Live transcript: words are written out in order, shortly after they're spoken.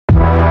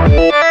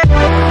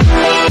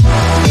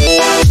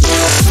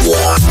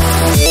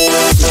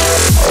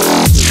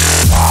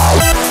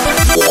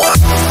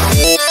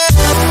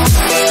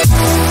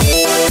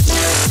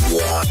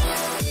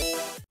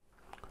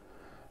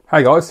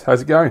Hey guys,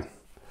 how's it going?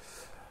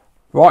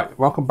 Right,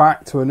 welcome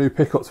back to a new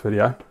pickups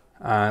video,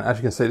 and as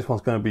you can see this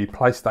one's going to be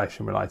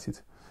PlayStation related.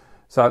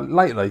 So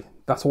lately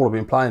that's all I've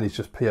been playing is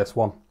just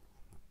PS1.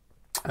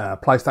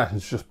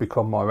 PlayStation's just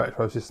become my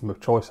retro system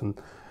of choice, and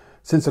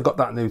since I got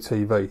that new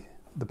TV,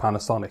 the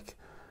Panasonic,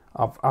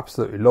 I've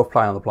absolutely loved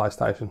playing on the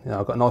PlayStation. You know,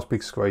 I've got a nice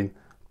big screen,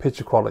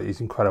 picture quality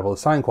is incredible, the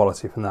sound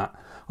quality from that.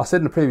 I said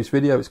in the previous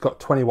video it's got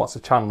 20 watts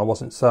a channel, I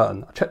wasn't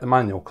certain. I checked the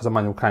manual because the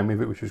manual came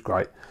with it, which was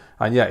great.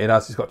 And yeah, it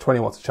has, it's got 20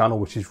 watts a channel,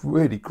 which is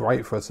really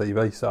great for a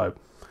TV. So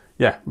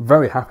yeah,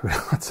 very happy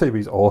with that.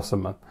 TV's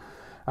awesome, man.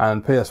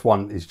 And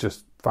PS1 is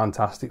just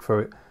fantastic for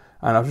it.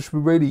 And I've just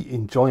been really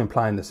enjoying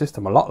playing the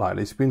system a lot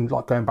lately. It's been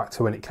like going back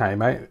to when it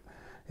came out.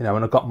 You know,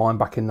 when I got mine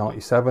back in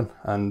 '97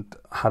 and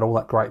had all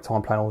that great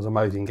time playing all those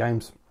amazing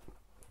games.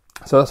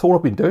 So that's all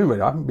I've been doing really.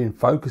 I haven't been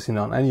focusing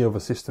on any other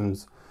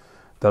systems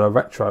that are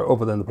retro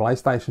other than the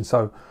PlayStation.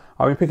 So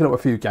I've been picking up a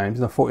few games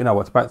and I thought, you know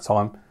what, it's about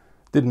time.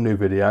 Did a new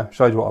video,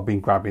 showed you what I've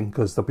been grabbing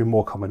because there'll be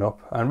more coming up.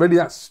 And really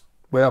that's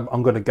where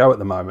I'm going to go at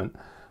the moment.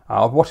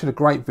 I was watching a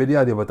great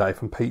video the other day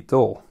from Pete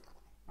Dorr.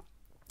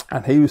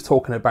 And he was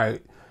talking about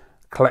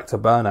collector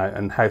burnout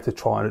and how to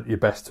try your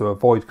best to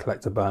avoid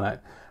collector burnout.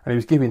 And he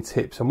was giving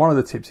tips. And one of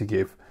the tips he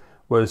gave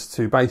was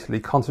to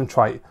basically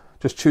concentrate,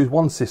 just choose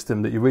one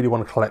system that you really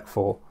want to collect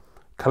for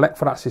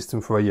that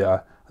system for a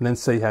year, and then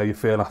see how you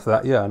feel after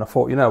that year. And I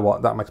thought, you know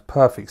what, that makes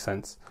perfect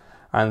sense.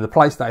 And the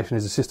PlayStation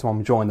is the system I'm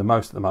enjoying the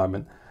most at the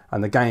moment.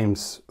 And the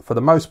games, for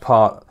the most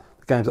part,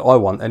 the games that I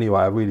want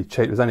anyway are really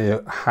cheap. There's only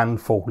a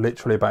handful,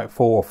 literally about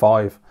 4 or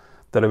 5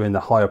 that are in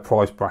the higher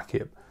price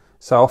bracket.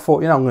 So I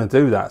thought, you know, I'm going to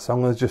do that. So I'm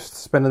going to just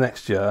spend the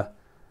next year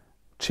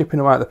chipping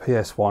away at the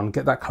PS1,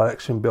 get that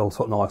collection built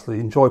up nicely,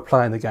 enjoy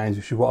playing the games,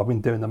 which is what I've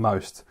been doing the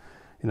most.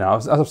 You know,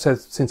 as I've said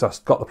since I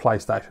got the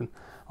PlayStation,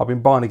 I've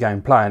been buying a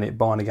game, playing it,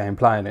 buying a game,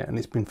 playing it, and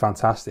it's been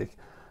fantastic.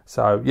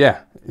 So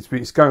yeah,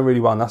 it's going really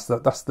well, and that's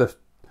the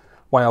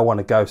way I want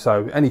to go.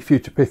 So any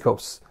future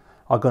pickups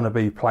are going to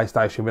be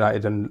PlayStation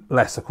related, and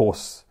less, of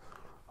course,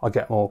 I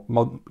get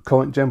more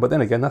current gen. But then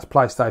again, that's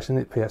PlayStation,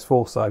 it's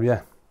PS4. So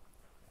yeah,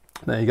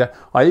 there you go.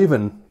 I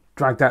even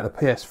dragged out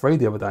the PS3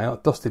 the other day. I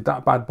dusted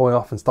that bad boy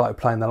off and started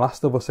playing The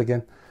Last of Us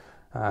again,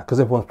 because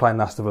everyone's playing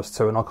Last of Us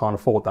 2, and I can't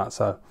afford that.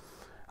 So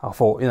I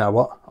thought, you know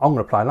what, I'm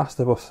going to play Last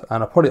of Us,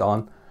 and I put it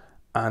on.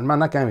 And man,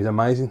 that game is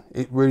amazing.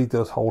 It really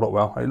does hold up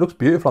well. It looks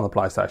beautiful on the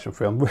PlayStation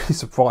 3. I'm really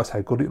surprised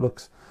how good it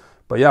looks.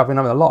 But yeah, I've been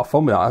having a lot of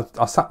fun with it.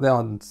 I sat there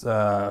on,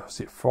 was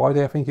it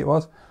Friday, I think it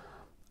was?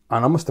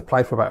 And I must have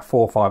played for about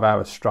 4 or 5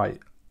 hours straight.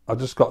 I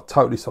just got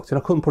totally sucked in.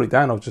 I couldn't put it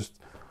down. I was just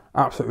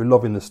absolutely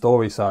loving the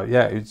story. So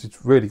yeah,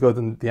 it's really good,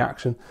 and the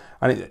action.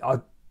 And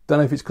I don't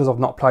know if it's because I've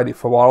not played it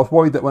for a while. I was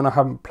worried that when I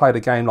haven't played a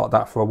game like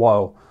that for a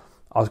while,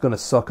 I was going to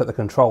suck at the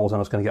controls and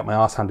I was going to get my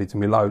ass handed to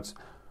me loads.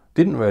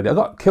 Didn't really. I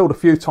got killed a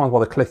few times by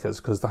the clickers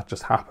because that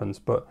just happens.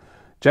 But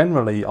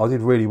generally, I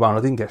did really well. And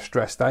I didn't get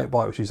stressed out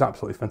by it, which is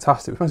absolutely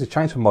fantastic. It's supposed to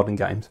change from modern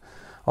games.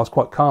 I was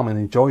quite calm and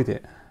enjoyed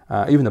it.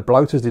 Even the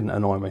bloaters didn't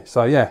annoy me.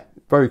 So yeah,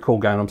 very cool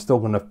game. I'm still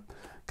going to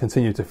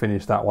continue to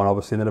finish that one,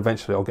 obviously. And then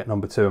eventually I'll get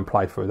number 2 and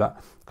play through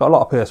that. Got a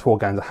lot of PS4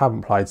 games I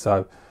haven't played.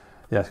 So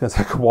yeah, it's going to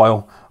take a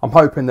while. I'm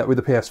hoping that with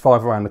the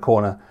PS5 around the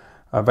corner,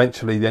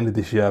 eventually the end of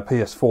this year,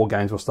 PS4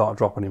 games will start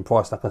dropping in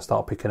price. And I can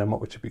start picking them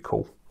up, which would be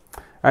cool.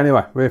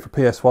 Anyway, we're here for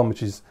PS1,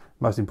 which is the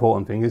most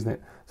important thing, isn't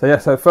it? So yeah,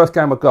 so the first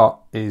game I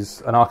got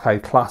is an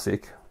arcade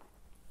classic,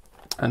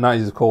 and that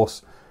is, of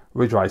course,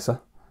 Ridge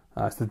Racer.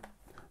 It's the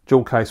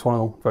dual case one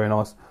and all, very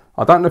nice.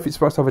 I don't know if it's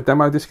supposed to have a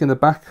demo disc in the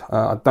back.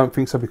 I don't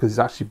think so, because it's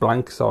actually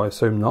blank, so I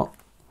assume not.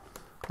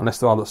 Unless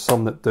there are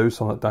some that do,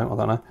 some that don't, I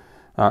don't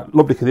know.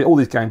 Lovely condition. All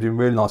these games are in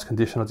really nice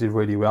condition. I did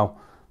really well.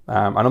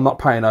 And I'm not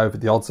paying over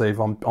the odds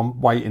either.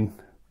 I'm waiting.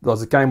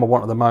 There's a game I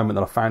want at the moment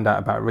that I found out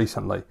about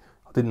recently.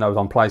 I didn't know it was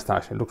on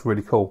PlayStation. It looked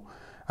really cool.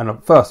 And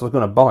at first I was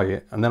going to buy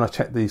it, and then I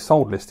checked the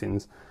sold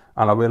listings,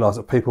 and I realised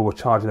that people were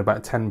charging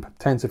about 10 to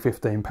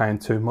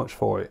 £15 too much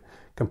for it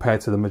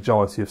compared to the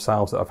majority of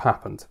sales that have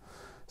happened.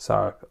 So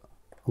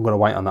I'm going to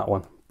wait on that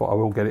one, but I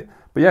will get it.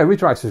 But yeah,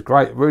 Ridge Racer is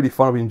great, really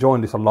fun. I've been enjoying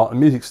this a lot. The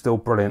music's still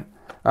brilliant.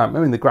 I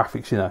mean, the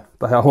graphics, you know,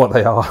 they are what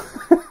they are.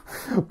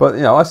 But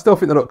you know, I still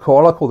think they look cool.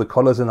 I like all the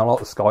colours and I like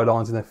the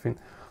skylines and everything.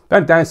 The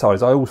only downside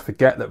is I always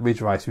forget that Ridge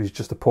Racer is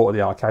just a port of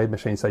the arcade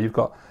machine. So you've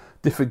got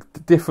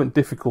different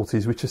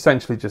difficulties, which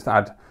essentially just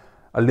add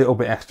a little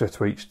bit extra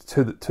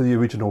to the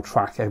original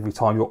track every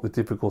time you up the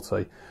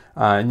difficulty,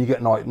 and you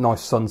get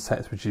nice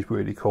sunsets, which is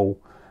really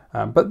cool.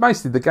 But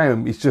basically the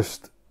game is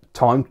just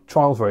time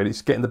trials really.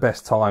 It's getting the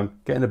best time,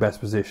 getting the best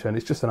position.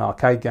 It's just an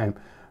arcade game,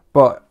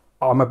 but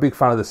I'm a big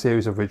fan of the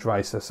series of Ridge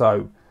Racer,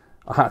 so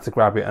I had to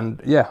grab it. And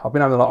yeah, I've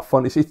been having a lot of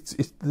fun. It's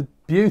the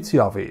beauty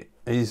of it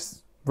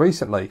is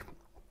recently,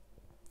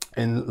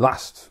 in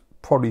last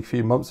probably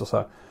few months or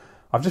so,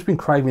 I've just been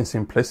craving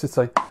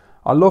simplicity.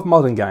 I love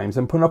modern games,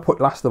 and when I put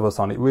Last of Us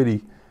on, it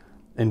really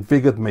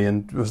invigorated me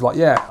and was like,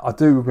 yeah, I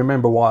do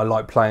remember why I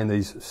like playing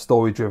these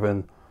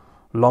story-driven,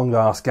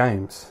 long-ass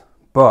games.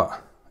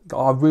 But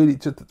I really,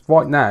 just,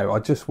 right now, I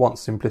just want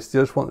simplicity.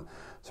 I just want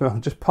something I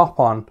can just pop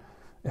on,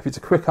 if it's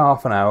a quick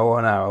half an hour or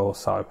an hour or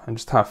so, and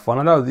just have fun.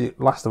 I know The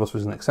Last of Us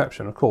was an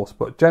exception, of course,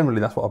 but generally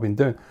that's what I've been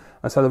doing.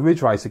 And so the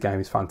Ridge Racer game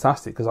is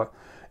fantastic, because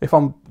if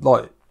I'm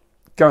like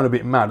going a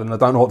bit mad and I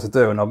don't know what to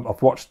do, and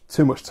I've watched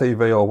too much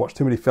TV or watched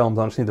too many films,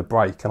 I just need a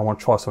break and I want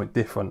to try something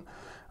different.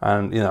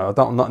 And, you know,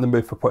 I'm not in the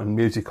mood for putting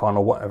music on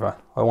or whatever.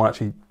 I want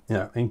to actually, you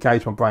know,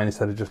 engage my brain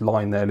instead of just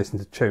lying there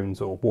listening to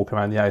tunes or walking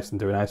around the house and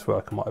doing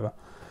housework and whatever.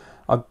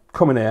 I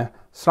come in here,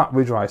 slap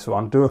Ridge Racer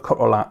on, do a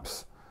couple of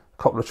laps,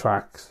 a couple of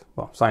tracks,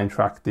 well, same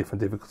track,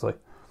 different difficulty,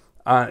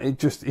 and it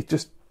just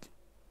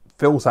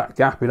fills that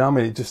gap, you know what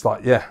I mean? It just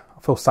like, yeah,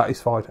 I feel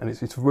satisfied, and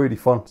it's really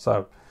fun.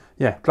 So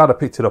yeah, glad I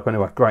picked it up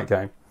anyway. Great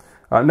game.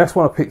 Next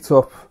one I picked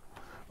up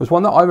was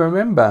one that I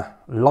remember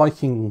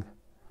liking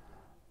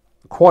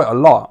quite a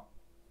lot.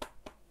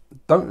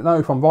 Don't know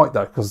if I'm right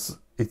though, because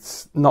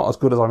it's not as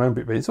good as I remember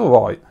it, but it's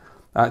all right.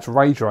 It's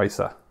Rage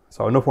Racer,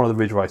 so another one of the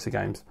Ridge Racer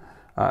games.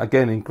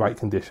 Again, in great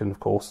condition, of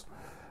course.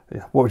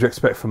 Yeah, what would you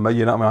expect from me?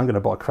 You know what I mean? I'm going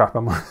to buy crap,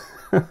 am I?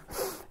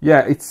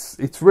 Yeah,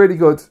 it's really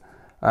good.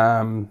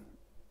 Not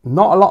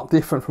a lot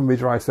different from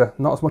Ridge Racer.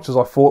 Not as much as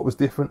I thought was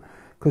different.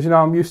 Because, you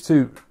know, I'm used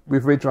to,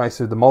 with Ridge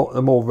Racer, the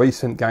more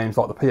recent games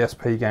like the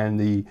PSP game,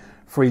 the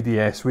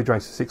 3DS, Ridge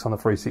Racer 6 on the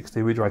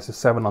 360, Ridge Racer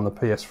 7 on the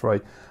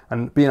PS3,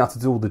 and being able to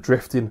do all the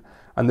drifting.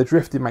 And the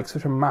drifting makes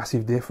such a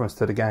massive difference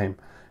to the game.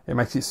 It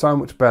makes it so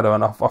much better,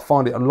 and I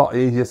find it a lot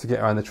easier to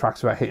get around the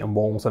tracks without hitting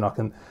walls,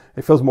 and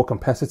it feels more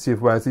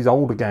competitive, whereas these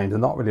older games are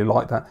not really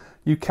like that.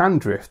 You can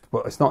drift,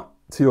 but it's not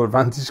to your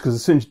advantage, because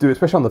as soon as you do it,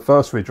 especially on the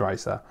first Ridge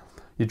Racer,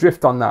 you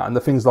drift on that and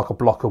the thing's like a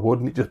block of wood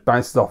and it just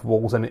bounces off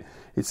walls and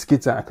it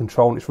skids out of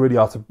control, and it's really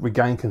hard to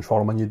regain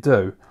control, and when you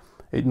do,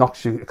 it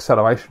knocks your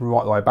acceleration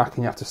right the way back and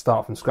you have to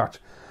start from scratch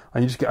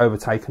and you just get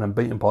overtaken and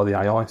beaten by the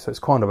AI, so it's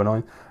kind of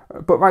annoying.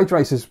 But Rage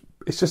Racer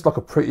it's just like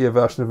a prettier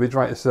version of Ridge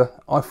Racer.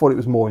 I thought it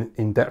was more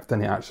in depth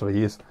than it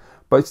actually is,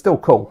 but it's still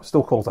cool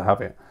to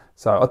have it.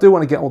 So I do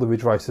want to get all the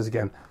Ridge Racers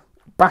again.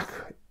 Back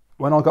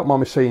when I got my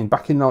machine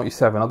back in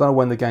 '97, I don't know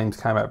when the games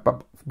came out,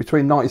 but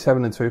between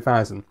 '97 and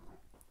 2000,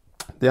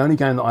 the only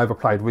game that I ever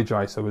played Ridge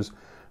Racer was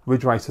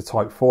Ridge Racer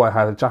Type 4. I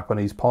had a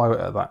Japanese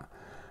pirate at that,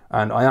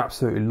 and I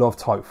absolutely love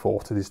Type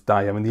 4 to this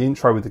day. I mean, the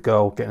intro with the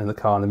girl getting in the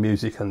car and the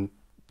music, and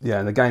yeah,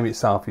 and the game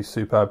itself is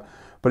superb.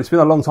 But it's been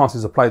a long time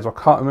since I played, so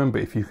I can't remember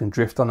if you can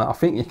drift on that. I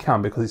think you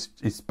can, because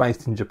it's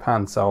based in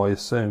Japan, so I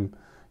assume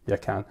you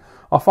can.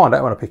 I'll find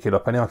out when I pick it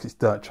up anyway, because it's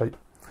dirt cheap.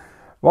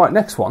 Right,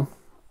 next one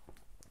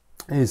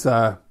is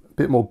a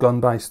bit more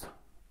gun-based.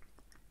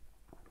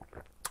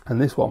 And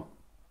this one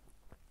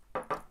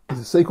is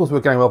a sequel to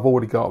a game I've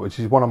already got, which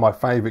is one of my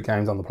favourite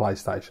games on the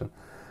PlayStation.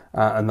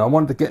 And I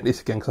wanted to get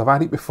this again, because I've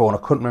had it before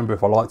and I couldn't remember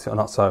if I liked it or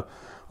not. So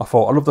I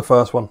thought, I love the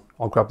first one,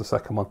 I'll grab the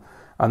second one.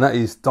 And that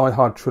is Die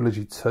Hard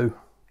Trilogy 2.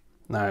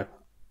 Now,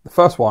 the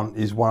first one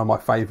is one of my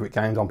favourite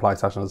games on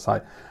PlayStation, as I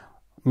say.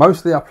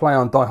 Mostly I play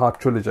on Die Hard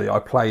Trilogy, I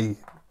play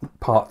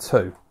Part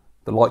 2,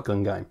 the light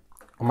gun game.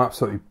 I'm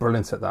absolutely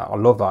brilliant at that, I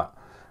love that.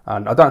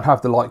 And I don't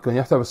have the light gun, you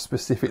have to have a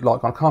specific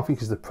light gun. I can't think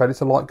it's the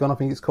Predator light gun, I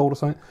think it's called or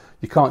something.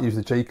 You can't use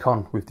the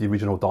G-Con with the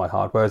original Die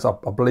Hard, whereas I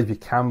believe you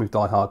can with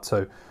Die Hard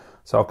 2.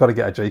 So I've got to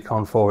get a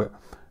G-Con for it.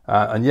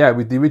 And yeah,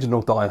 with the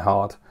original Die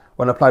Hard,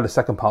 when I play the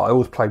second part, I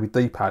always play with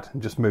D-pad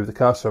and just move the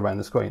cursor around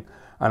the screen.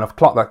 And I've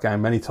clocked that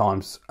game many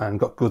times and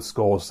got good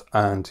scores,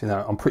 and you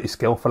know, I'm pretty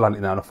skillful at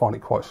it now, and I find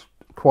it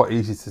quite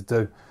easy to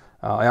do.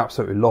 I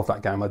absolutely love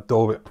that game, I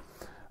adore it.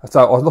 So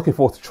I was looking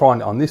forward to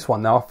trying it on this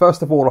one. Now,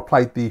 first of all, I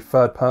played the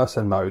third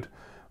person mode,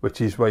 which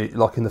is where,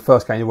 like in the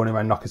first game, you're running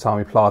around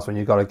Nakatomi Plaza and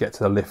you've got to get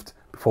to the lift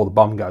before the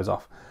bomb goes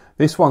off.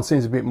 This one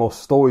seems a bit more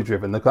story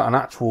driven. They've got an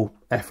actual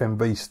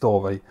FMV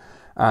story,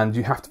 and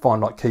you have to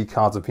find like key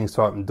cards and things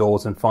to open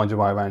doors and find your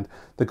way around.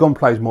 The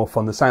gunplay is more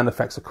fun, the sound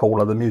effects are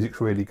cooler, the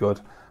music's really good.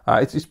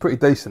 It's pretty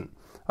decent.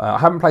 I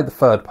haven't played the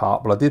third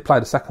part, but I did play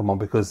the second one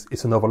because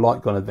it's another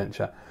light gun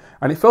adventure.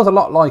 And it feels a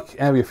lot like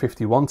Area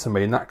 51 to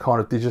me in that kind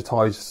of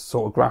digitised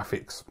sort of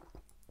graphics.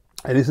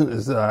 It isn't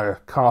as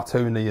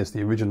cartoony as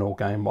the original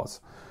game was.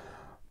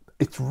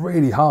 It's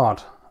really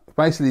hard.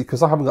 Basically,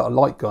 because I haven't got a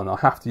light gun, I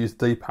have to use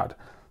the D-pad,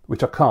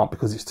 which I can't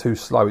because it's too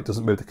slow, it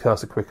doesn't move the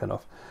cursor quick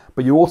enough.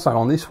 But you also,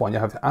 on this one, you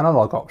have the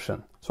analog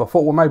option. So I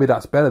thought, well, maybe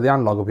that's better, the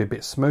analog will be a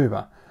bit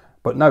smoother.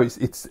 But no,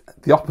 it's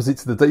the opposite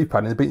to the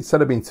D-pad.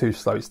 Instead of being too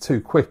slow, it's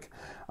too quick.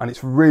 And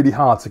it's really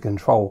hard to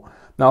control.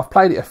 Now, I've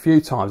played it a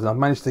few times and I've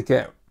managed to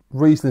get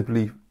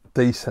reasonably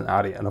decent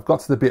at it. And I've got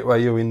to the bit where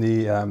you're in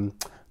the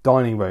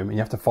dining room and you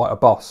have to fight a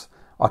boss.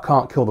 I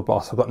can't kill the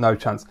boss, I've got no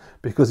chance,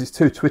 because it's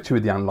too twitchy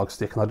with the analog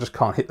stick and I just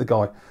can't hit the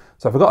guy.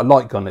 So if I got a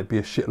light gun, it'd be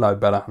a shitload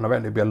better, and I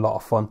reckon it'd be a lot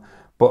of fun.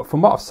 But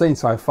from what I've seen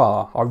so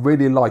far, I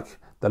really like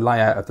the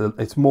layout of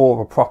it's more of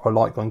a proper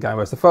light gun game,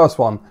 whereas the first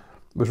one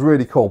was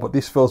really cool, but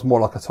this feels more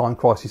like a Time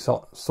Crisis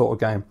sort of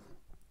game.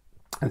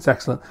 And it's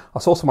excellent. I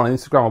saw someone on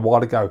Instagram a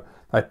while ago,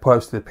 they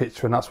posted a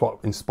picture and that's what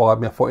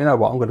inspired me. I thought, you know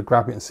what, I'm going to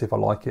grab it and see if I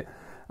like it.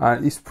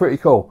 And it's pretty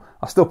cool.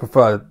 I still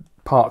prefer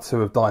part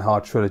 2 of Die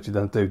Hard Trilogy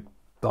than I do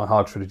Die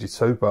Hard Trilogy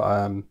 2,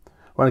 but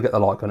when I get the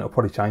light gun, it'll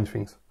probably change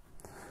things.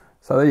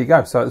 So there you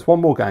go. So there's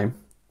one more game.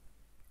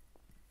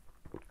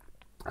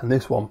 And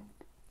this one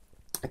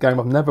a game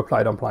I've never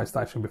played on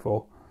PlayStation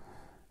before,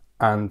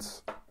 and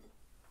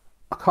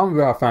I can't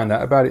remember how I found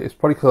out about it. It's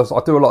probably because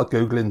I do a lot of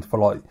Googling for,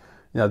 like,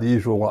 you know, the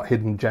usual, like,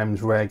 hidden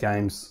gems, rare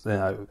games, you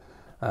know,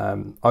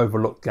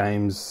 overlooked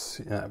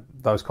games, you know,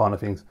 those kind of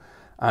things.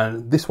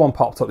 And this one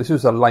popped up. This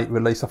was a late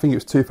release. I think it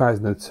was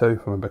 2002, if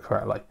I remember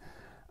correctly.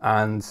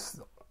 And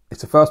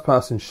it's a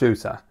first-person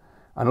shooter.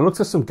 And I looked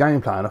at some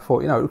gameplay and I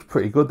thought, you know, it looks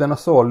pretty good. Then I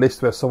saw a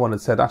list where someone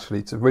had said, actually,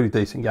 it's a really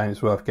decent game,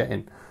 it's worth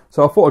getting.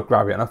 So I thought I'd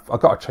grab it, and I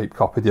got a cheap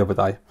copy the other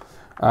day.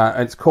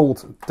 And it's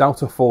called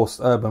Delta Force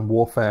Urban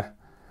Warfare.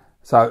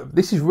 So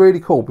this is really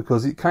cool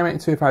because it came out in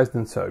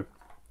 2002.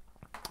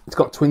 It's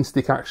got twin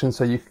stick action,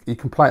 so you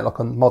can play it like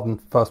a modern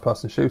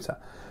first-person shooter.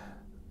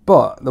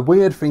 But the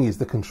weird thing is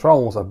the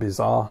controls are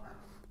bizarre.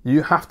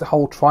 You have to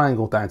hold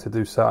triangle down to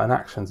do certain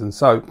actions. And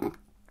so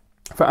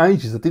for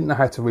ages I didn't know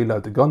how to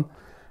reload the gun.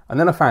 And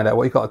then I found out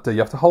what you got to do.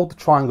 You have to hold the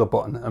triangle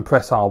button and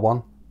press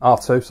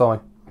R2, sorry.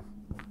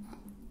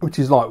 Which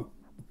is like,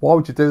 why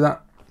would you do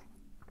that?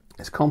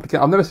 It's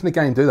complicated. I've never seen a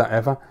game do that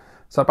ever.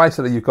 So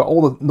basically you've got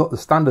all the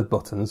standard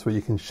buttons where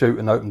you can shoot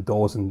and open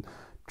doors, and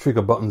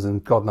trigger buttons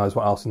and God knows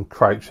what else, and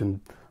crouch and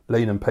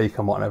lean and peek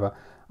and whatever.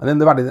 And then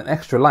they've added an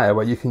extra layer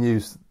where you can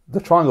use the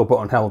triangle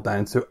button held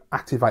down to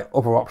activate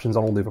other options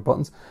on all the other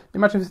buttons.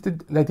 Imagine if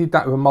they did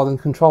that with a modern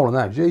controller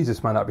now.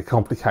 Jesus, man, that'd be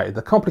complicated.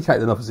 They're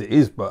complicated enough as it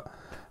is, but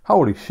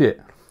holy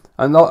shit.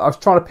 And I was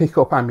trying to pick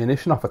up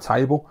ammunition off a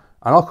table,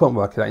 and I couldn't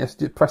work it out. You have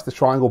to press the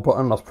triangle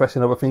button, and I was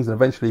pressing other things, and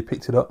eventually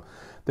picked it up.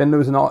 Then there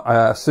was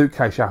a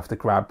suitcase you have to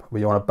grab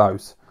when you're on a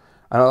boat.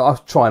 And I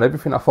was trying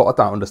everything. I thought,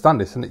 I don't understand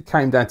this. And it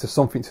came down to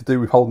something to do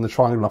with holding the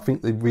triangle. And I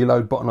think the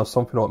reload button or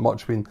something, or it might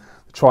have been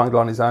the triangle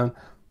on its own.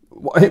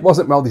 It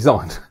wasn't well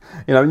designed.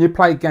 You know, when you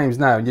play games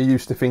now and you're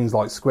used to things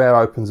like square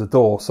opens a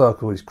door,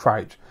 circle is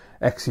crouch,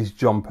 X is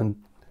jump, and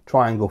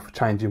triangle for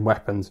changing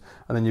weapons.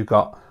 And then you've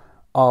got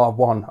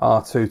R1,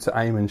 R2 to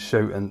aim and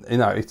shoot. And, you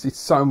know, it's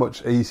so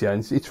much easier.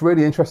 And it's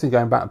really interesting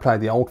going back and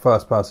playing the old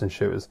first-person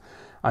shooters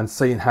and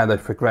seeing how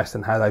they've progressed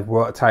and how they've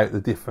worked out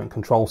the different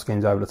control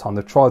schemes over the time.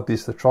 They've tried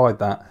this, they've tried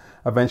that.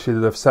 Eventually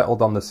they've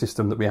settled on the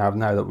system that we have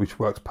now, which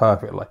works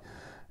perfectly.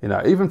 You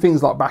know, even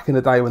things like back in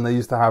the day when they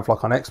used to have,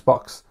 like on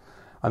Xbox,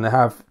 and they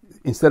have,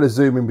 instead of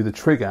zooming with the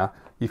trigger,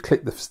 you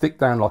click the stick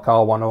down like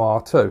R1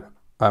 or R2,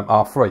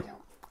 R3.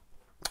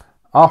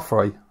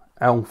 R3,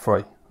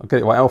 L3. I'll get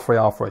it right, L3,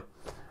 R3.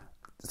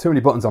 Too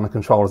many buttons on the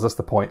controllers, that's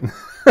the point.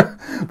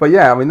 But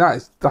yeah, I mean,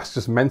 that's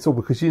just mental,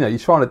 because, you know, you're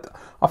trying to,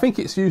 I think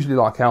it's usually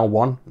like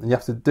L1, and you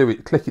have to do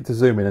it, click it to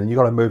zoom in, and you've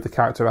got to move the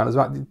character around as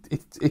well.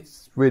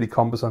 It's really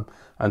cumbersome,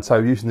 and so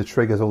using the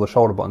triggers or the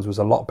shoulder buttons was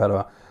a lot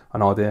better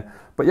an idea.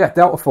 But yeah,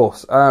 Delta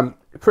Force,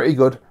 pretty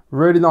good,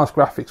 really nice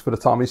graphics for the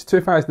time. It's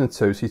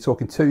 2002, so you're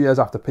talking 2 years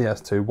after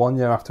PS2, 1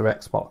 year after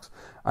Xbox,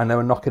 and they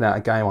were knocking out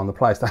a game on the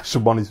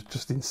PlayStation 1 is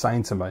just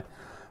insane to me.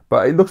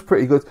 But it looks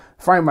pretty good.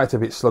 Frame rate's a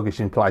bit sluggish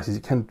in places.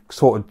 It can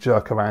sort of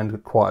jerk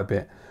around quite a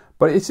bit.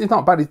 But it's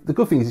not bad. The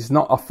good thing is it's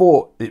not, I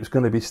thought it was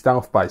going to be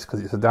stealth-based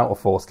because it's a Delta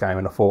Force game,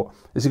 and I thought,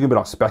 is it going to be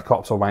like Spec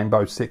Ops or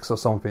Rainbow Six or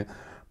something?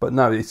 But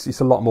no, it's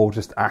a lot more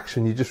just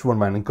action. You just run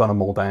around and gun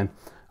them all down.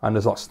 And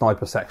there's like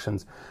sniper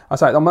sections. I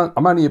say, I'm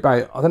only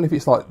about, I don't know if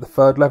it's like the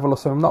 3rd level or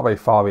something. I'm not very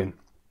far in.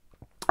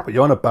 But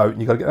you're on a boat,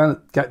 and you've got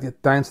to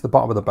get down to the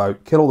bottom of the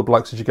boat, kill all the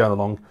blokes as you're going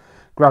along,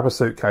 grab a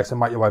suitcase and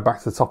make your way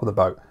back to the top of the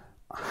boat.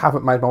 I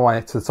haven't made my way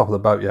to the top of the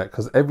boat yet,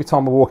 because every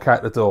time I walk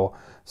out the door,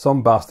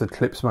 some bastard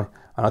clips me,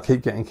 and I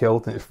keep getting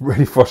killed, and it's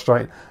really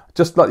frustrating.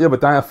 Just like the other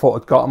day, I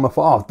thought I'd got him, I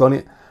thought, oh, I've done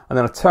it, and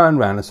then I turned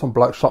around and some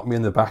bloke shot me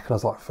in the back, and I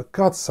was like, for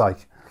God's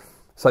sake.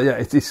 So yeah,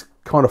 it's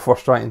kind of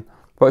frustrating,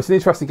 but it's an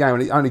interesting game,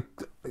 and I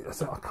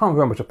can't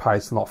remember how much I paid,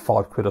 it's like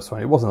 £5 or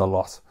something, it wasn't a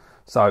lot.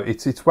 So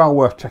it's well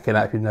worth checking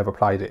out if you've never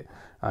played it.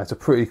 It's a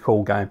pretty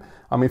cool game.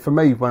 I mean, for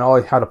me, when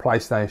I had a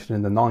PlayStation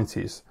in the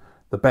 90s,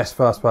 the best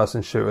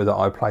first-person shooter that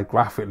I played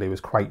graphically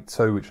was Quake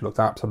 2, which looked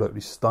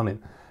absolutely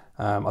stunning.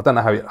 I don't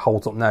know how it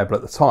holds up now, but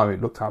at the time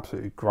it looked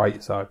absolutely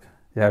great. So,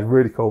 yeah,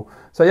 really cool.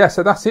 So, yeah,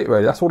 so that's it,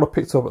 really. That's all I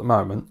picked up at the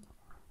moment.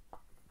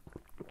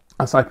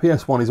 I say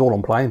PS1 is all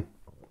I'm playing.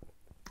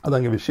 I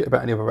don't give a shit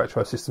about any other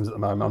retro systems at the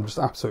moment. I'm just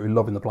absolutely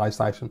loving the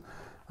PlayStation.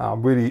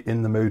 I'm really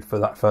in the mood for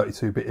that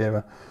 32-bit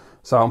era.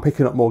 So I'm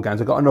picking up more games.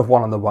 I've got another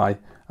one on the way.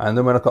 And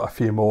then when I've got a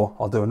few more,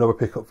 I'll do another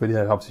pickup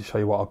video, obviously show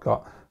you what I've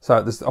got. So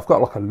I've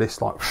got like a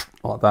list like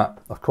that,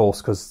 of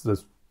course, because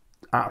there's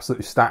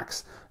absolutely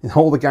stacks. You know,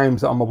 all the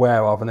games that I'm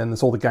aware of, and then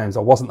there's all the games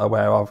I wasn't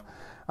aware of.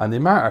 And the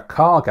amount of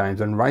car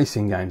games and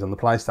racing games on the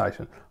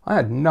PlayStation, I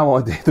had no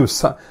idea.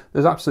 There's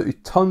absolutely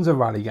tons of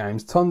rally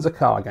games, tons of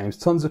car games,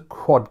 tons of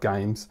quad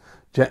games,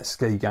 jet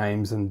ski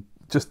games, and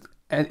just,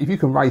 if you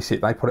can race it,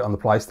 they put it on the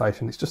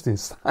PlayStation. It's just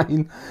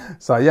insane.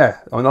 So yeah,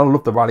 I mean, I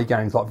love the rally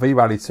games. Like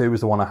V-Rally 2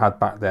 was the one I had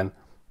back then.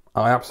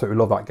 I absolutely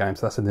love that game,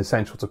 so that's an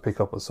essential to pick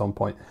up at some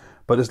point.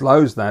 But there's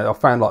loads now. I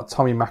found like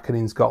Tommy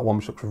McKinnon's got one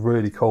which looks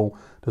really cool.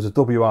 There's a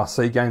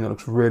WRC game that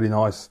looks really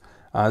nice.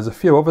 There's a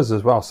few others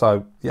as well.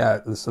 So yeah,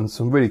 there's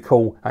some really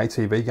cool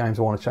ATV games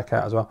I want to check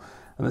out as well.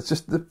 And it's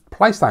just, the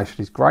PlayStation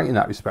is great in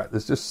that respect.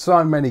 There's just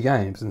so many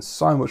games and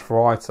so much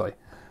variety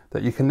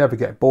that you can never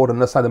get bored. And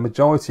let's say the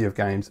majority of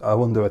games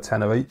are under a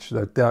tenner each.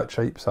 They're dirt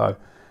cheap, so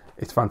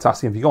it's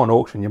fantastic. If you go on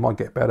auction, you might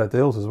get better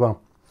deals as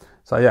well.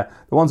 So yeah,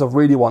 the ones I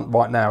really want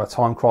right now are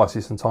Time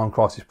Crisis and Time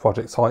Crisis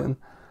Project Titan.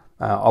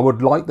 I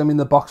would like them in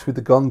the box with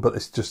the gun, but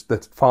they're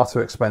far too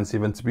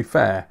expensive. And to be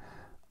fair,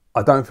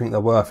 I don't think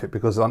they're worth it,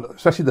 because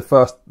especially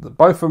both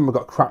of them have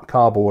got crap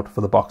cardboard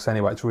for the box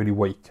anyway. It's really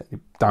weak, it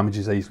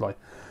damages easily.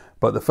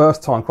 But the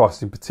first Time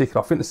Crisis in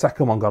particular, I think the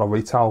second one got a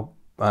retail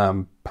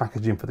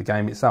packaging for the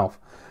game itself,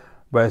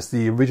 whereas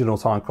the original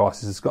Time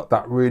Crisis has got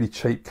that really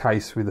cheap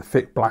case with a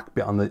thick black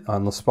bit on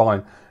the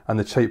spine and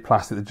the cheap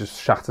plastic that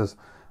just shatters.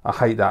 I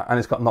hate that, and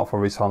it's got not for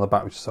retail on the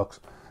back, which sucks.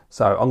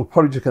 So I'm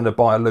probably just going to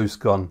buy a loose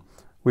gun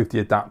with the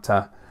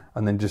adapter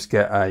and then just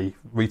get a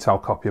retail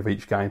copy of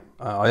each game.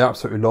 I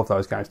absolutely love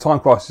those games. Time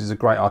Crisis is a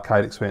great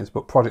arcade experience,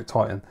 but Project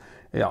Titan,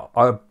 yeah,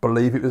 I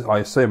believe it was, I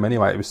assume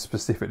anyway, it was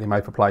specifically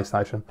made for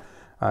PlayStation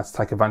to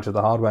take advantage of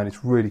the hardware, and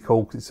it's really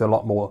cool because it's a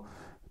lot more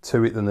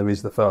to it than there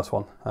is the first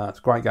one. It's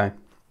a great game.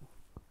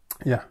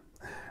 Yeah.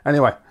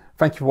 Anyway,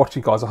 thank you for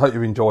watching, guys. I hope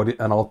you enjoyed it,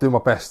 and I'll do my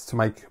best to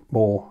make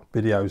more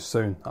videos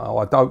soon.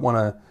 I don't want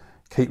to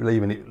keep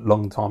leaving it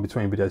long time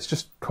between videos.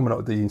 Just coming up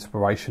with the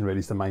inspiration really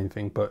is the main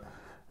thing, but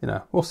you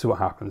know, we'll see what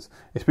happens.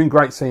 It's been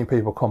great seeing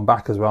people come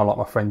back as well, like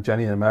my friend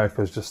Jenny in America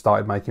has just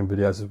started making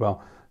videos as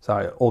well.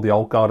 So all the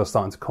old guard are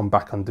starting to come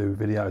back and do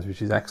videos,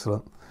 which is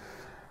excellent.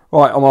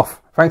 Right, I'm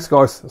off. Thanks,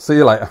 guys. See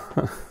you later.